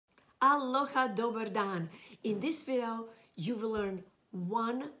Aloha, dober dan. In this video, you will learn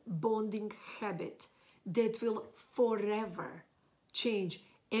one bonding habit that will forever change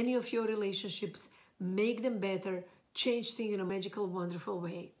any of your relationships, make them better, change things in a magical, wonderful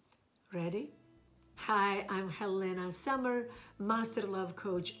way. Ready? Hi, I'm Helena Summer, Master Love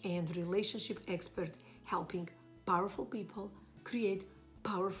Coach and Relationship Expert, helping powerful people create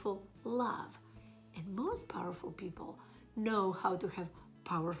powerful love. And most powerful people know how to have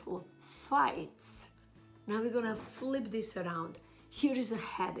powerful fights. Now we're gonna flip this around. Here is a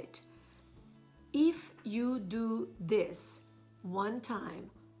habit. If you do this one time,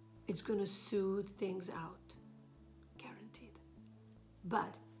 it's gonna soothe things out, guaranteed.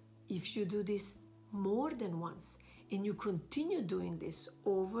 But if you do this more than once and you continue doing this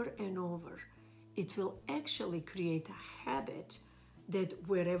over and over, it will actually create a habit that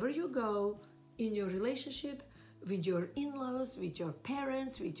wherever you go in your relationship, with your in-laws, with your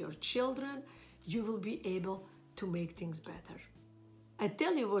parents, with your children, you will be able to make things better. I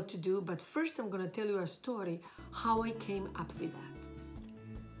tell you what to do, but first I'm going to tell you a story how I came up with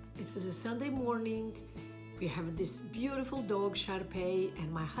that. It was a Sunday morning. We have this beautiful dog, Sharpei,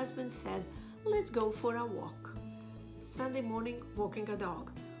 and my husband said, let's go for a walk. Sunday morning, walking a dog.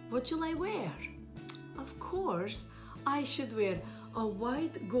 What shall I wear? Of course, I should wear a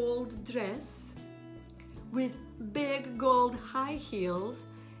white gold dress with big gold high heels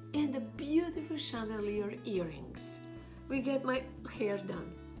and the beautiful chandelier earrings. We get my hair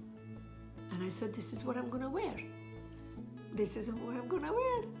done. And I said, this is what I'm gonna wear. This is what I'm gonna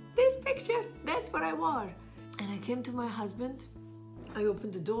wear. This picture, that's what I wore. And I came to my husband, I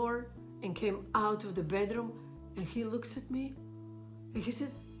opened the door and came out of the bedroom, and he looked at me and he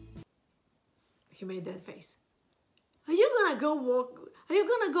said, he made that face. Are you gonna go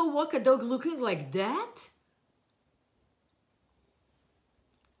walk a dog looking like that?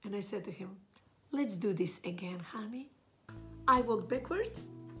 And I said to him, let's do this again, honey. I walked backward,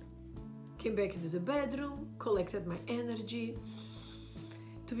 came back into the bedroom, collected my energy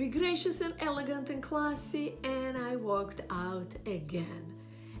to be gracious and elegant and classy, and I walked out again.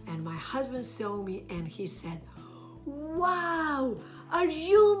 And my husband saw me and he said, wow, are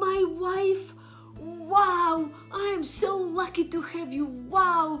you my wife? Wow, I am so lucky to have you.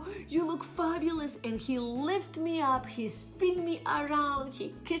 Wow, you look fabulous. And he lifted me up, he spun me around,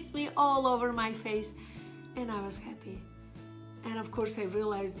 he kissed me all over my face, and I was happy. And of course I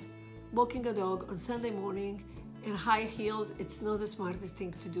realized walking a dog on Sunday morning in high heels, it's not the smartest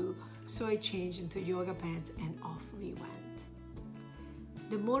thing to do. So I changed into yoga pants and off we went.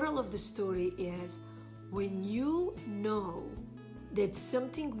 The moral of the story is, when you know that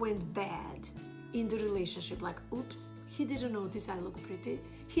something went bad in the relationship, like, oops, he didn't notice I look pretty,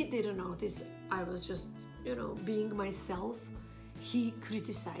 he didn't notice I was just, being myself, he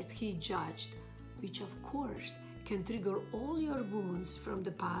criticized, he judged, which of course can trigger all your wounds from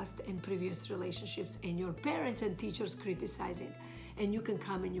the past and previous relationships and your parents and teachers criticizing. And you can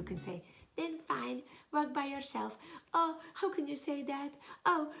come and you can say, then fine, walk by yourself. Oh, how can you say that?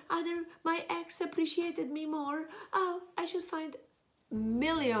 Oh, my ex appreciated me more. Oh, I should find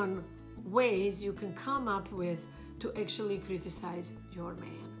million ways you can come up with to actually criticize your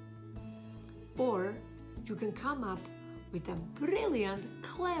man. Or you can come up with a brilliant,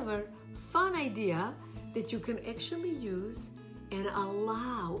 clever, fun idea that you can actually use and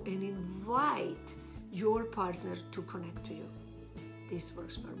allow and invite your partner to connect to you. This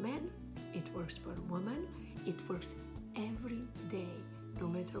works for men, it works for women, it works every day, no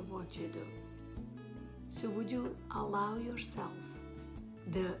matter what you do. So would you allow yourself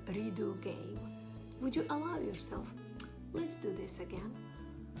the redo game? Would you allow yourself, let's do this again?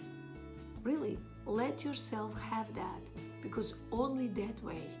 Really, let yourself have that, because only that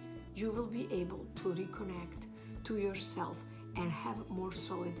way you will be able to reconnect to yourself and have a more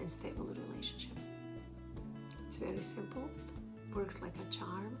solid and stable relationship. It's very simple, works like a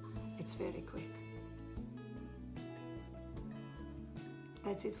charm, it's very quick.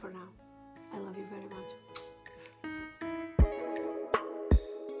 That's it for now. I love you very much.